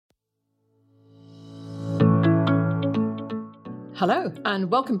Hello,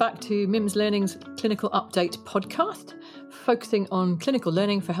 and welcome back to MIMS Learning's Clinical Update podcast, focusing on clinical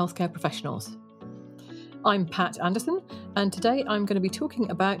learning for healthcare professionals. I'm Pat Anderson, and today I'm going to be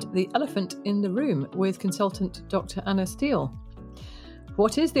talking about the elephant in the room with consultant Dr. Anna Steele.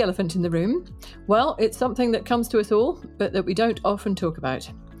 What is the elephant in the room? Well, it's something that comes to us all, but that we don't often talk about.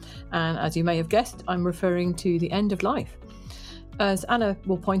 And as you may have guessed, I'm referring to the end of life. As Anna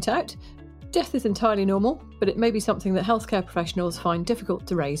will point out, death is entirely normal, but it may be something that healthcare professionals find difficult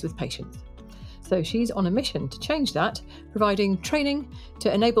to raise with patients. So she's on a mission to change that, providing training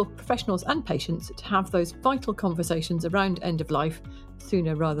to enable professionals and patients to have those vital conversations around end of life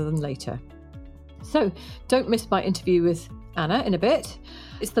sooner rather than later. So don't miss my interview with Anna in a bit.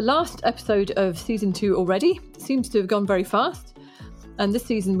 It's the last episode of season 2 already. It seems to have gone very fast. And this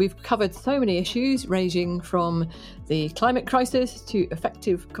season we've covered so many issues, ranging from the climate crisis to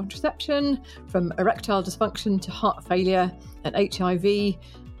effective contraception, from erectile dysfunction to heart failure and HIV,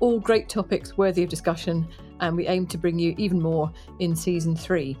 all great topics worthy of discussion, and we aim to bring you even more in season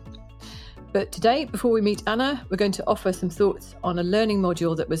 3. But today, before we meet Anna, we're going to offer some thoughts on a learning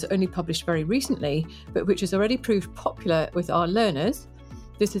module that was only published very recently, but which has already proved popular with our learners.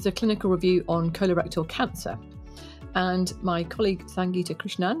 This is a clinical review on colorectal cancer. And my colleague Sangeeta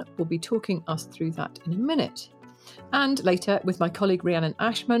Krishnan will be talking us through that in a minute. And later, with my colleague Rhiannon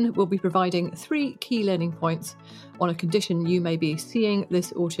Ashman, we'll be providing 3 key learning points on a condition you may be seeing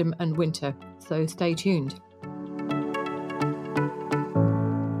this autumn and winter. So stay tuned.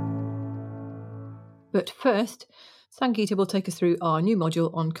 But first, Sangeeta will take us through our new module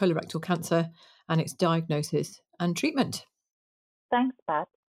on colorectal cancer and its diagnosis and treatment. Thanks, Pat.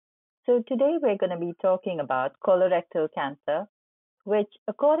 So today we're going to be talking about colorectal cancer, which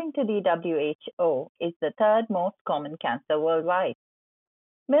according to the WHO is the 3rd most common cancer worldwide.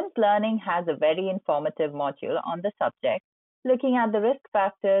 MIMS Learning has a very informative module on the subject, looking at the risk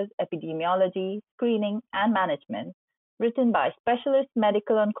factors, epidemiology, screening and management, written by Specialist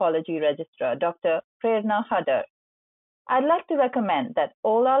Medical Oncology Registrar Dr. Prerna Hadar. I'd like to recommend that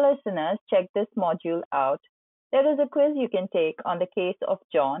all our listeners check this module out. There is a quiz you can take on the case of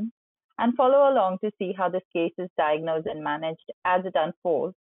John, and follow along to see how this case is diagnosed and managed as it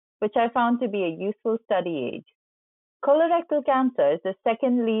unfolds, which I found to be a useful study aid. Colorectal cancer is the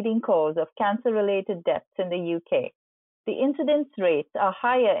 2nd leading cause of cancer-related deaths in the UK. The incidence rates are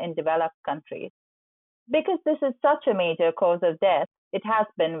higher in developed countries. Because this is such a major cause of death, it has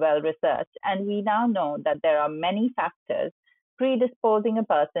been well researched, and we now know that there are many factors predisposing a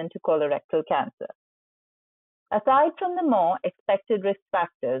person to colorectal cancer. Aside from the more expected risk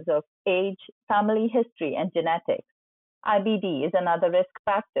factors of age, family history, and genetics, IBD is another risk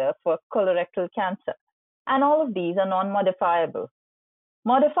factor for colorectal cancer, and all of these are non-modifiable.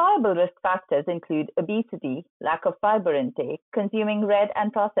 Modifiable risk factors include obesity, lack of fiber intake, consuming red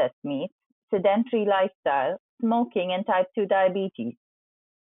and processed meats, sedentary lifestyle, smoking, and type 2 diabetes.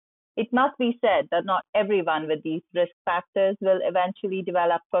 It must be said that not everyone with these risk factors will eventually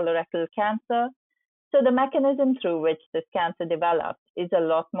develop colorectal cancer, so the mechanism through which this cancer develops is a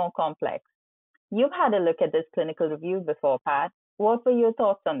lot more complex. You've had a look at this clinical review before, Pat. What were your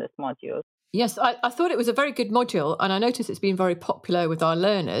thoughts on this module? Yes, I thought it was a very good module, and I noticed it's been very popular with our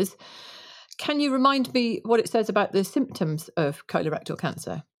learners. Can you remind me what it says about the symptoms of colorectal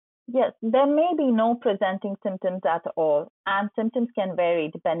cancer? Yes, there may be no presenting symptoms at all, and symptoms can vary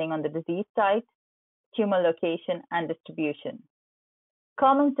depending on the disease site, tumor location, and distribution.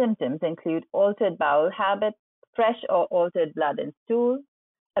 Common symptoms include altered bowel habits, fresh or altered blood in stool,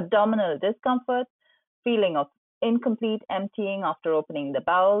 abdominal discomfort, feeling of incomplete emptying after opening the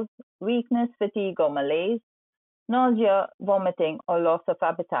bowels, weakness, fatigue or malaise, nausea, vomiting or loss of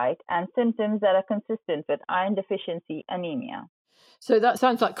appetite, and symptoms that are consistent with iron deficiency anemia. So that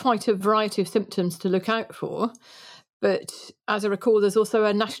sounds like quite a variety of symptoms to look out for. But as I recall, there's also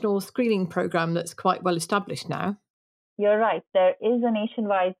a national screening programme that's quite well established now. You're right. There is a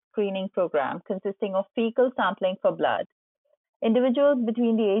nationwide screening program consisting of fecal sampling for blood. Individuals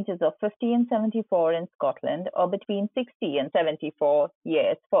between the ages of 50 and 74 in Scotland or between 60 and 74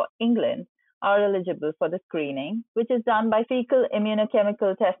 years for England are eligible for the screening, which is done by fecal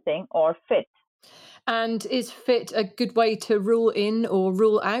immunochemical testing or FIT. And is FIT a good way to rule in or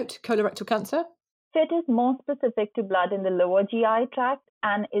rule out colorectal cancer? FIT is more specific to blood in the lower GI tract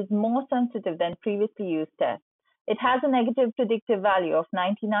and is more sensitive than previously used tests. It has a negative predictive value of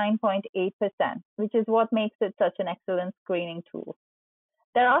 99.8%, which is what makes it such an excellent screening tool.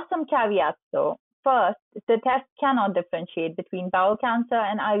 There are some caveats though. First, the test cannot differentiate between bowel cancer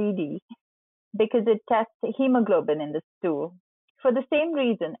and IBD because it tests hemoglobin in the stool. For the same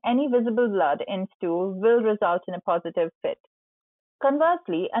reason, any visible blood in stool will result in a positive FIT.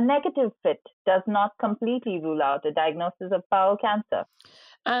 Conversely, a negative fit does not completely rule out a diagnosis of bowel cancer.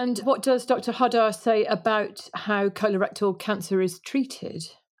 And what does Dr. Huddar say about how colorectal cancer is treated?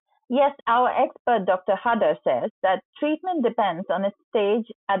 Yes, our expert Dr. Huddar says that treatment depends on its stage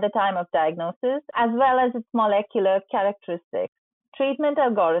at the time of diagnosis as well as its molecular characteristics. Treatment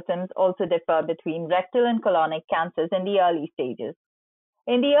algorithms also differ between rectal and colonic cancers in the early stages.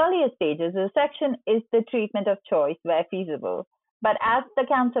 In the earlier stages, resection is the treatment of choice where feasible, but as the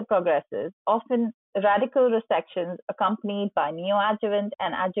cancer progresses, often radical resections accompanied by neoadjuvant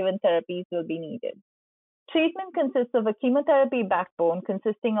and adjuvant therapies will be needed. Treatment consists of a chemotherapy backbone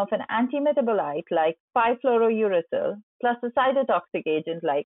consisting of an antimetabolite like 5-fluorouracil plus a cytotoxic agent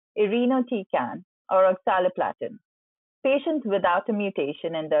like irinotecan or oxaliplatin. Patients without a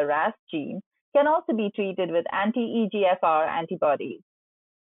mutation in the RAS gene can also be treated with anti-EGFR antibodies.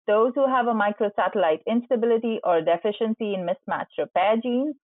 Those who have a microsatellite instability or deficiency in mismatch repair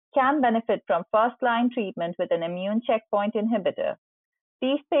genes can benefit from first-line treatment with an immune checkpoint inhibitor.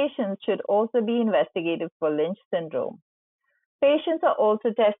 These patients should also be investigated for Lynch syndrome. Patients are also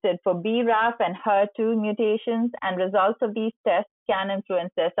tested for BRAF and HER2 mutations, and results of these tests can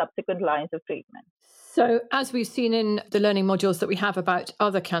influence their subsequent lines of treatment. So, as we've seen in the learning modules that we have about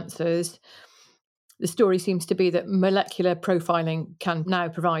other cancers, the story seems to be that molecular profiling can now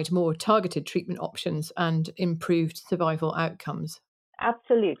provide more targeted treatment options and improved survival outcomes.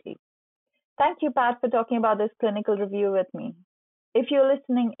 Absolutely. Thank you, Pat, for talking about this clinical review with me. If you're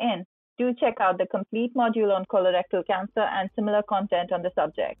listening in, do check out the complete module on colorectal cancer and similar content on the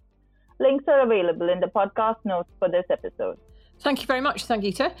subject. Links are available in the podcast notes for this episode. Thank you very much,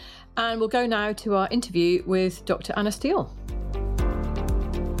 Sangeeta. And we'll go now to our interview with Dr. Anna Steele.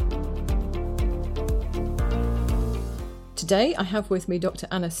 Today, I have with me Dr.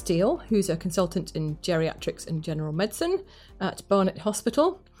 Anna Steele, who's a consultant in geriatrics and general medicine at Barnet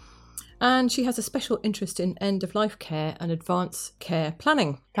Hospital. And she has a special interest in end-of-life care and advanced care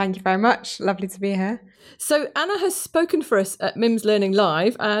planning. Thank you very much. Lovely to be here. So Anna has spoken for us at MIMS Learning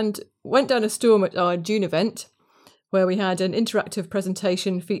Live and went down a storm at our June event, where we had an interactive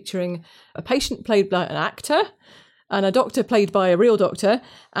presentation featuring a patient played by an actor and a doctor played by a real doctor.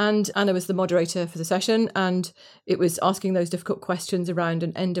 And Anna was the moderator for the session, and it was asking those difficult questions around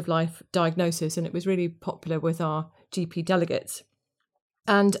an end-of-life diagnosis, and it was really popular with our GP delegates.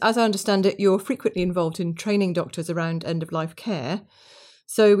 And as I understand it, you're frequently involved in training doctors around end-of-life care.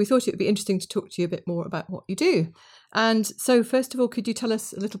 So we thought it would be interesting to talk to you a bit more about what you do. And so first of all, could you tell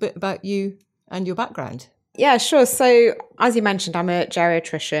us a little bit about you and your background? Yeah, sure. So as you mentioned, I'm a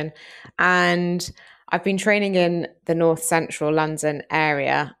geriatrician and I've been training in the North Central London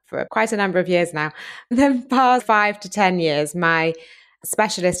area for quite a number of years now. The past 5 to 10 years, my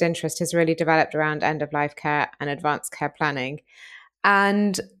specialist interest has really developed around end-of-life care and advanced care planning.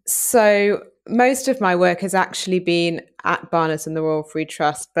 And so most of my work has actually been at Barnet and the Royal Free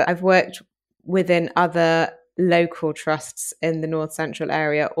Trust, but I've worked within other local trusts in the North Central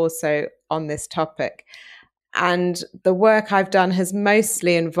area also on this topic. And the work I've done has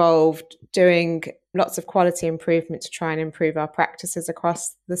mostly involved doing lots of quality improvement to try and improve our practices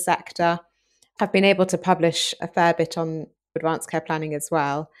across the sector. I've been able to publish a fair bit on advanced care planning as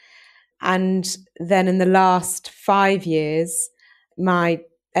well. And then in the last 5 years, my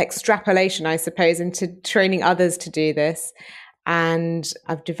extrapolation, I suppose, into training others to do this. And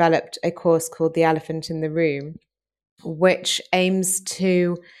I've developed a course called The Elephant in the Room, which aims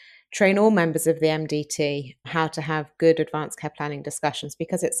to train all members of the MDT how to have good advanced care planning discussions,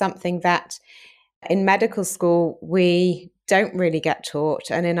 because it's something that in medical school we don't really get taught,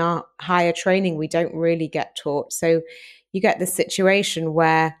 and in our higher training we don't really get taught. So you get this situation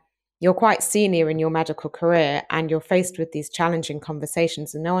where you're quite senior in your medical career and you're faced with these challenging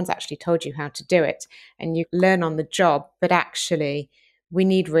conversations and no one's actually told you how to do it, and you learn on the job. But actually we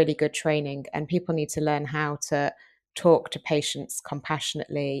need really good training, and people need to learn how to talk to patients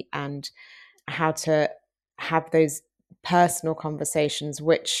compassionately and how to have those personal conversations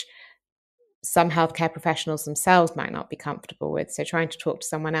which some healthcare professionals themselves might not be comfortable with. So trying to talk to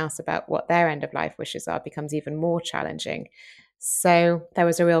someone else about what their end of life wishes are becomes even more challenging. So there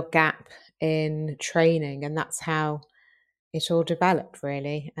was a real gap in training, and that's how it all developed,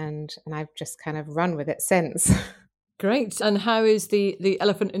 really. And I've just kind of run with it since. Great. And how is the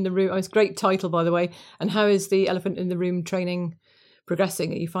Elephant in the Room? Oh, it's a great title, by the way. And how is the Elephant in the Room training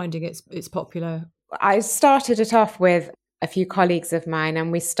progressing? Are you finding it's popular? I started it off with a few colleagues of mine,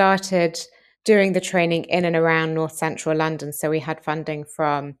 and we started doing the training in and around North Central London. So we had funding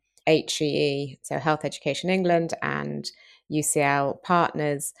from HEE, so Health Education England, and UCL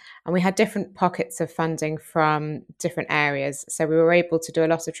partners, and we had different pockets of funding from different areas. So we were able to do a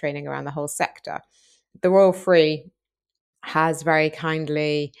lot of training around the whole sector. The Royal Free has very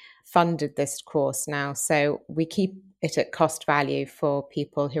kindly funded this course now. So we keep it at cost value for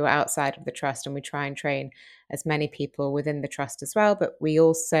people who are outside of the trust, and we try and train as many people within the trust as well. But we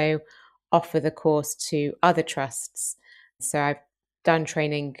also offer the course to other trusts. So I've done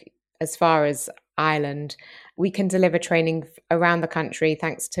training as far as Ireland. We can deliver training around the country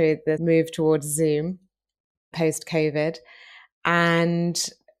thanks to the move towards Zoom post-COVID. And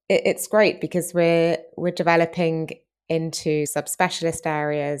it's great because we're developing into subspecialist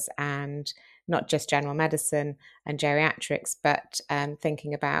areas, and not just general medicine and geriatrics, but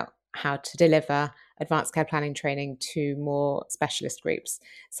thinking about how to deliver advanced care planning training to more specialist groups.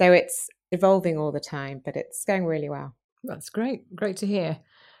 So it's evolving all the time, but it's going really well. That's great. Great to hear.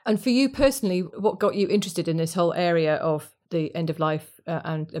 And for you personally, what got you interested in this whole area of the end of life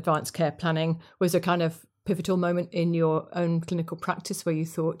and advanced care planning? Was there kind of pivotal moment in your own clinical practice where you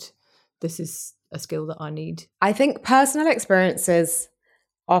thought, this is a skill that I need? I think personal experiences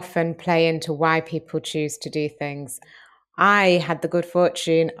often play into why people choose to do things. I had the good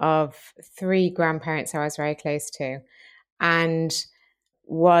fortune of 3 grandparents who I was very close to, and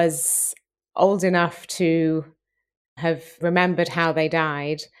was old enough to have remembered how they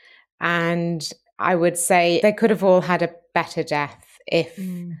died. And I would say they could have all had a better death if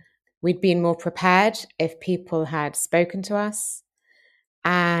we'd been more prepared, if people had spoken to us,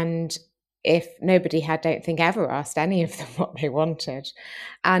 and if nobody had, don't think, ever asked any of them what they wanted.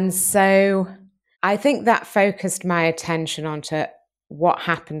 And so I think that focused my attention onto what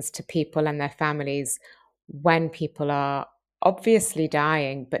happens to people and their families when people are obviously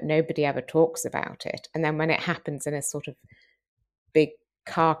dying, but nobody ever talks about it. And then when it happens in a sort of big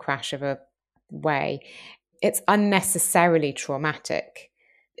car crash of a way, it's unnecessarily traumatic.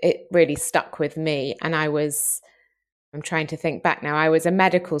 It really stuck with me. And I'm trying to think back now, I was a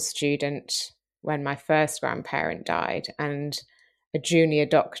medical student when my first grandparent died, and a junior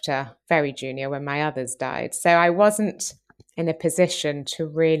doctor, very junior, when my others died. So I wasn't in a position to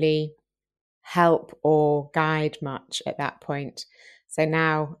really help or guide much at that point. So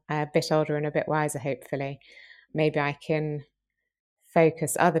now, a bit older and a bit wiser, hopefully, maybe I can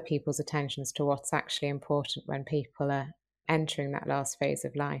focus other people's attentions to what's actually important when people are entering that last phase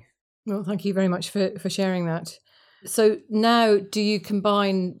of life. Well, thank you very much for sharing that. So now, do you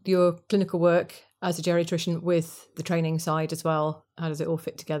combine your clinical work as a geriatrician with the training side as well? How does it all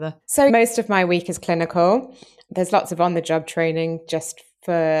fit together? So most of my week is clinical. There's lots of on-the-job training just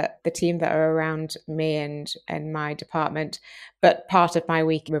for the team that are around me and my department. But part of my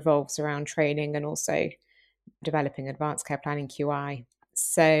week revolves around training and also developing advanced care planning QI.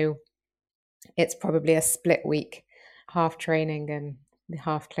 So it's probably a split week, half training and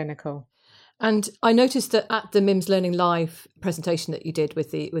half clinical. And I noticed that at the MIMS Learning Live presentation that you did with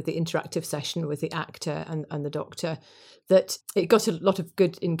the interactive session with the actor and the doctor, that it got a lot of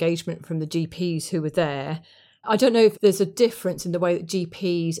good engagement from the GPs who were there. I don't know if there's a difference in the way that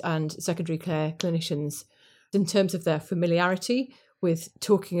GPs and secondary care clinicians, in terms of their familiarity with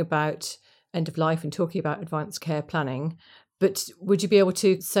talking about end of life and talking about advanced care planning, but would you be able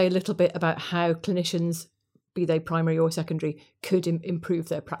to say a little bit about how clinicians, be they primary or secondary, could improve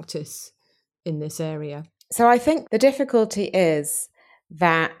their practice in this area? So I think the difficulty is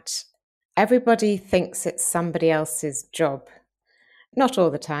that everybody thinks it's somebody else's job. Not all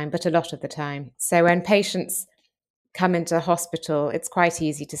the time, but a lot of the time. So when patients come into hospital, it's quite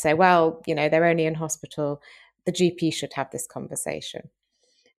easy to say, well, they're only in hospital. The GP should have this conversation.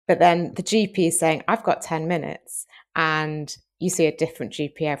 But then the GP is saying, I've got 10 minutes and you see a different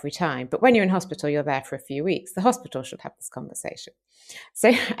GP every time. But when you're in hospital, you're there for a few weeks. The hospital should have this conversation. So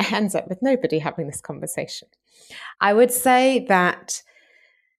it ends up with nobody having this conversation. I would say that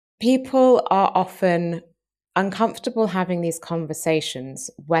people are often uncomfortable having these conversations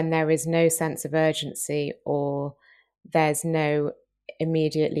when there is no sense of urgency or there's no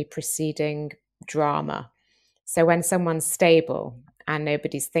immediately preceding drama. So when someone's stable and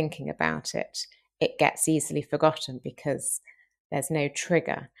nobody's thinking about it, it gets easily forgotten because there's no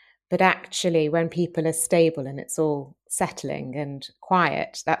trigger. But actually, when people are stable and it's all settling and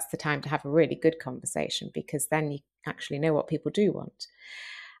quiet, that's the time to have a really good conversation, because then you actually know what people do want.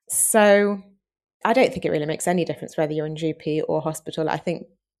 So I don't think it really makes any difference whether you're in GP or hospital. I think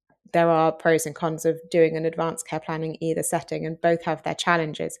there are pros and cons of doing an advanced care planning either setting, and both have their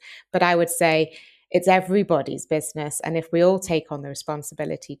challenges. But I would say it's everybody's business. And if we all take on the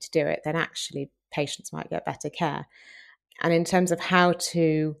responsibility to do it, then actually patients might get better care. And in terms of how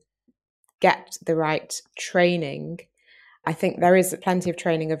to get the right training, I think there is plenty of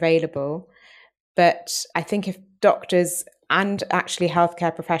training available, but I think if doctors and actually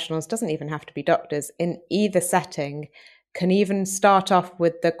healthcare professionals, doesn't even have to be doctors, in either setting, can even start off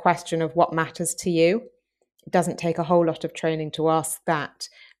with the question of what matters to you. It doesn't take a whole lot of training to ask that,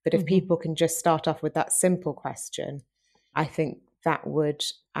 but if people can just start off with that simple question, I think that would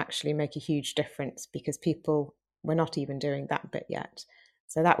actually make a huge difference, because we're not even doing that bit yet.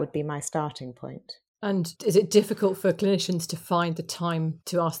 So that would be my starting point. And is it difficult for clinicians to find the time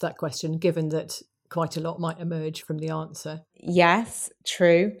to ask that question, given that quite a lot might emerge from the answer? Yes,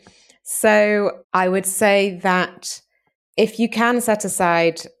 true. So I would say that if you can set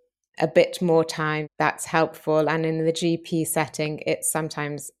aside a bit more time, that's helpful. And in the GP setting, it's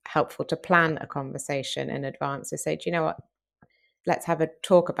sometimes helpful to plan a conversation in advance to say, do you know what? Let's have a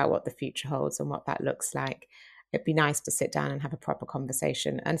talk about what the future holds and what that looks like. It'd be nice to sit down and have a proper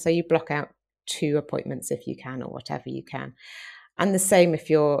conversation. And so you block out 2 appointments if you can, or whatever you can. And the same if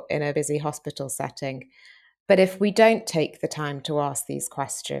you're in a busy hospital setting. But if we don't take the time to ask these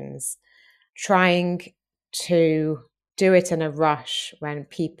questions, trying to do it in a rush when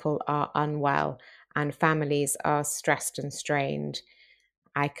people are unwell and families are stressed and strained,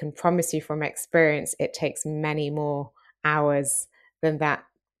 I can promise you from experience, it takes many more hours than that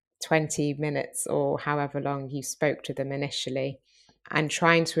 20 minutes or however long you spoke to them initially. And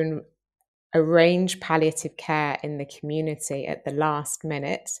trying to arrange palliative care in the community at the last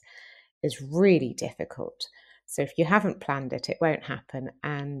minute is really difficult. So if you haven't planned it, it won't happen.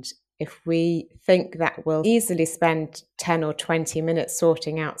 And if we think that we'll easily spend 10 or 20 minutes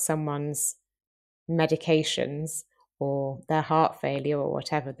sorting out someone's medications or their heart failure or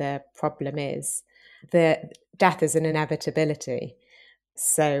whatever their problem is, the death is an inevitability.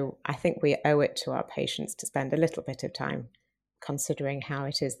 So I think we owe it to our patients to spend a little bit of time considering how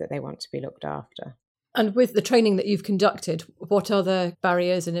it is that they want to be looked after. And with the training that you've conducted, what other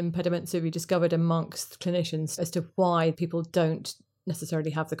barriers and impediments have you discovered amongst clinicians as to why people don't necessarily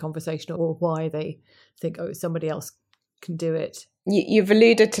have the conversation, or why they think, oh, somebody else can do it? You've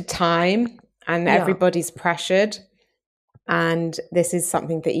alluded to time, and everybody's pressured. And this is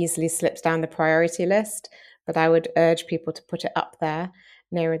something that easily slips down the priority list. But I would urge people to put it up there,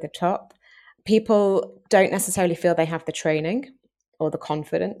 nearer the top. People don't necessarily feel they have the training or the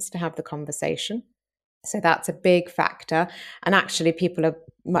confidence to have the conversation. So that's a big factor. And actually, people are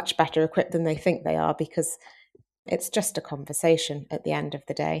much better equipped than they think they are, because it's just a conversation at the end of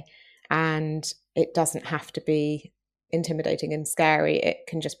the day. And it doesn't have to be intimidating and scary. It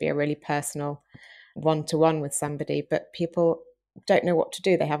can just be a really personal one-to-one with somebody. But people don't know what to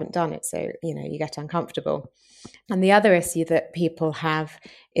do. They haven't done it. So, you get uncomfortable. And the other issue that people have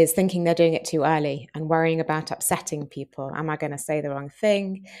is thinking they're doing it too early and worrying about upsetting people. Am I going to say the wrong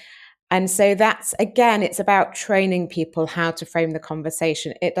thing? And so that's, again, it's about training people how to frame the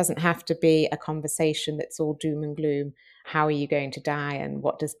conversation. It doesn't have to be a conversation that's all doom and gloom. How are you going to die? And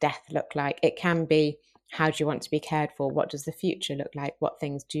what does death look like? It can be, how do you want to be cared for? What does the future look like? What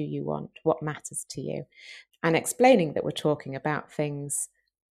things do you want? What matters to you? And explaining that we're talking about things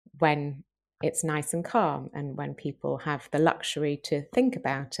when it's nice and calm and when people have the luxury to think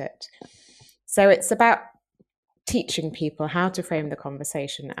about it. So it's about teaching people how to frame the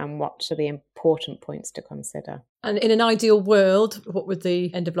conversation and what are the important points to consider. And in an ideal world, what would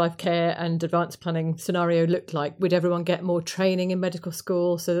the end-of-life care and advanced planning scenario look like? Would everyone get more training in medical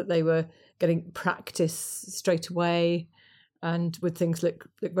school so that they were getting practice straight away? And would things look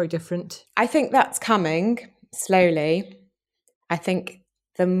very different? I think that's coming slowly. I think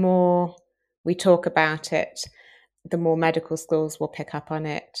the more we talk about it, the more medical schools will pick up on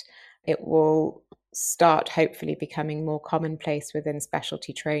it. It will start hopefully becoming more commonplace within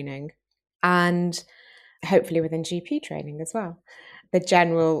specialty training and hopefully within GP training as well. The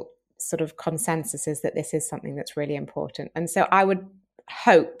general sort of consensus is that this is something that's really important. And so I would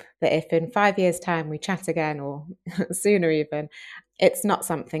hope that if in 5 years' time we chat again, or sooner even, it's not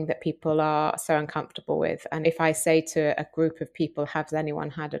something that people are so uncomfortable with. And if I say to a group of people, has anyone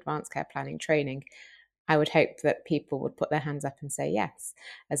had advanced care planning training? I would hope that people would put their hands up and say yes,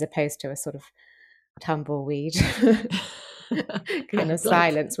 as opposed to a sort of tumbleweed kind of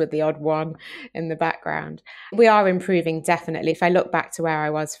silence with the odd one in the background. We are improving, definitely. If I look back to where I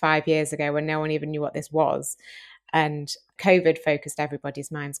was 5 years ago when no one even knew what this was, and COVID focused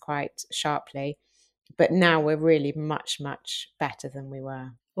everybody's minds quite sharply, but now we're really much, much better than we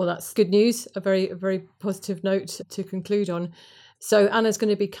were. Well, that's good news. A very positive note to conclude on. So Anna's going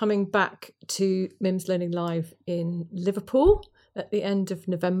to be coming back to MIMS Learning Live in Liverpool at the end of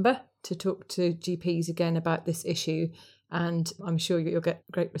November to talk to GPs again about this issue. And I'm sure you'll get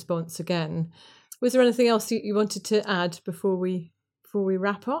a great response again. Was there anything else you wanted to add before we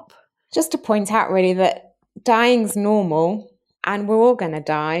wrap up? Just to point out really that dying's normal and we're all going to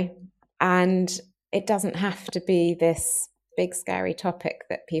die, and it doesn't have to be this big scary topic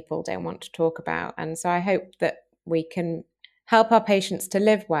that people don't want to talk about. And so I hope that we can help our patients to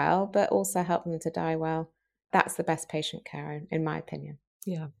live well, but also help them to die well. That's the best patient care, in my opinion.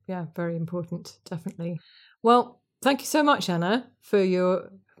 Yeah, very important, definitely. Well, thank you so much, Anna, for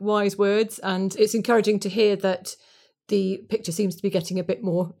your wise words. And it's encouraging to hear that the picture seems to be getting a bit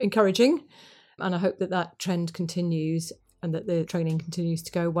more encouraging. And I hope that trend continues and that the training continues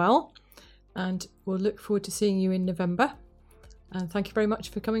to go well. And we'll look forward to seeing you in November. And thank you very much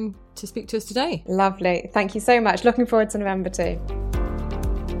for coming to speak to us today. Lovely. Thank you so much. Looking forward to November too.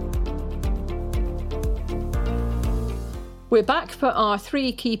 We're back for our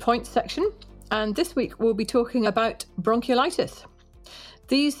 3 key points section. And this week we'll be talking about bronchiolitis.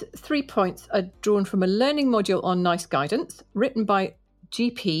 These 3 points are drawn from a learning module on NICE guidance written by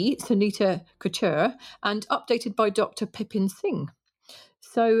GP Sunita Couture and updated by Dr. Pipin Singh.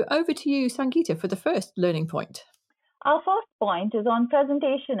 So over to you, Sangeeta, for the first learning point. Our first point is on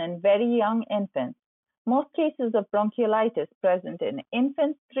presentation in very young infants. Most cases of bronchiolitis present in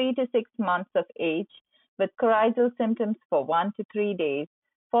infants 3 to 6 months of age with coryzal symptoms for 1 to 3 days,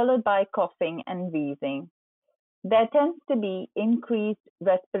 followed by coughing and wheezing. There tends to be increased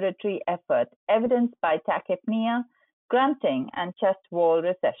respiratory effort, evidenced by tachypnea, grunting, and chest wall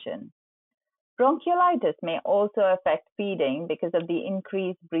recession. Bronchiolitis may also affect feeding because of the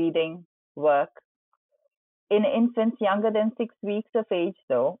increased breathing work. In infants younger than 6 weeks of age,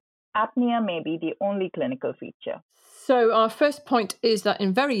 though, apnea may be the only clinical feature. So our first point is that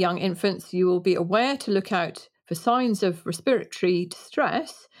in very young infants, you will be aware to look out for signs of respiratory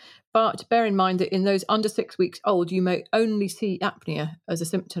distress, but bear in mind that in those under 6 weeks old, you may only see apnea as a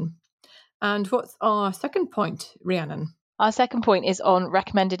symptom. And what's our second point, Rhiannon? Our second point is on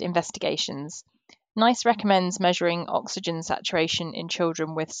recommended investigations. NICE recommends measuring oxygen saturation in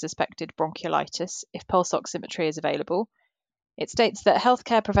children with suspected bronchiolitis if pulse oximetry is available. It states that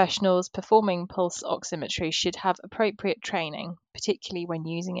healthcare professionals performing pulse oximetry should have appropriate training, particularly when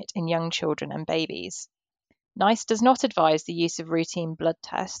using it in young children and babies. NICE does not advise the use of routine blood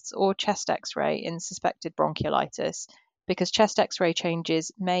tests or chest X-ray in suspected bronchiolitis because chest X-ray changes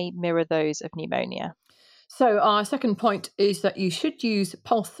may mirror those of pneumonia. So our second point is that you should use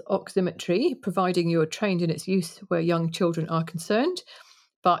pulse oximetry, providing you're trained in its use where young children are concerned,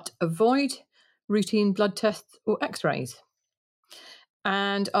 but avoid routine blood tests or X-rays.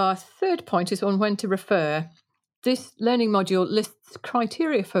 And our third point is on when to refer. This learning module lists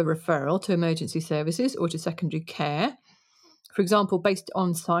criteria for referral to emergency services or to secondary care, for example, based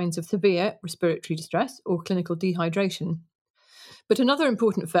on signs of severe respiratory distress or clinical dehydration. But another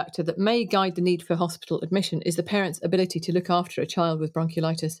important factor that may guide the need for hospital admission is the parent's ability to look after a child with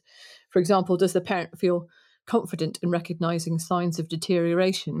bronchiolitis. For example, does the parent feel confident in recognising signs of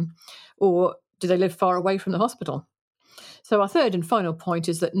deterioration, or do they live far away from the hospital? So our third and final point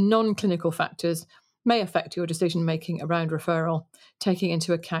is that non-clinical factors may affect your decision-making around referral, taking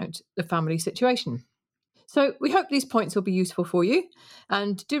into account the family situation. So we hope these points will be useful for you,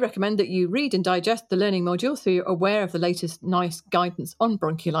 and do recommend that you read and digest the learning module so you're aware of the latest NICE guidance on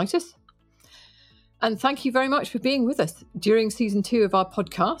bronchiolitis. And thank you very much for being with us during season 2 of our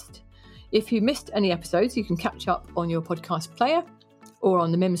podcast. If you missed any episodes, you can catch up on your podcast player or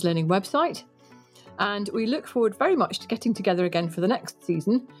on the MIMS Learning website. And we look forward very much to getting together again for the next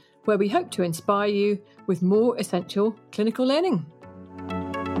season, where we hope to inspire you with more essential clinical learning.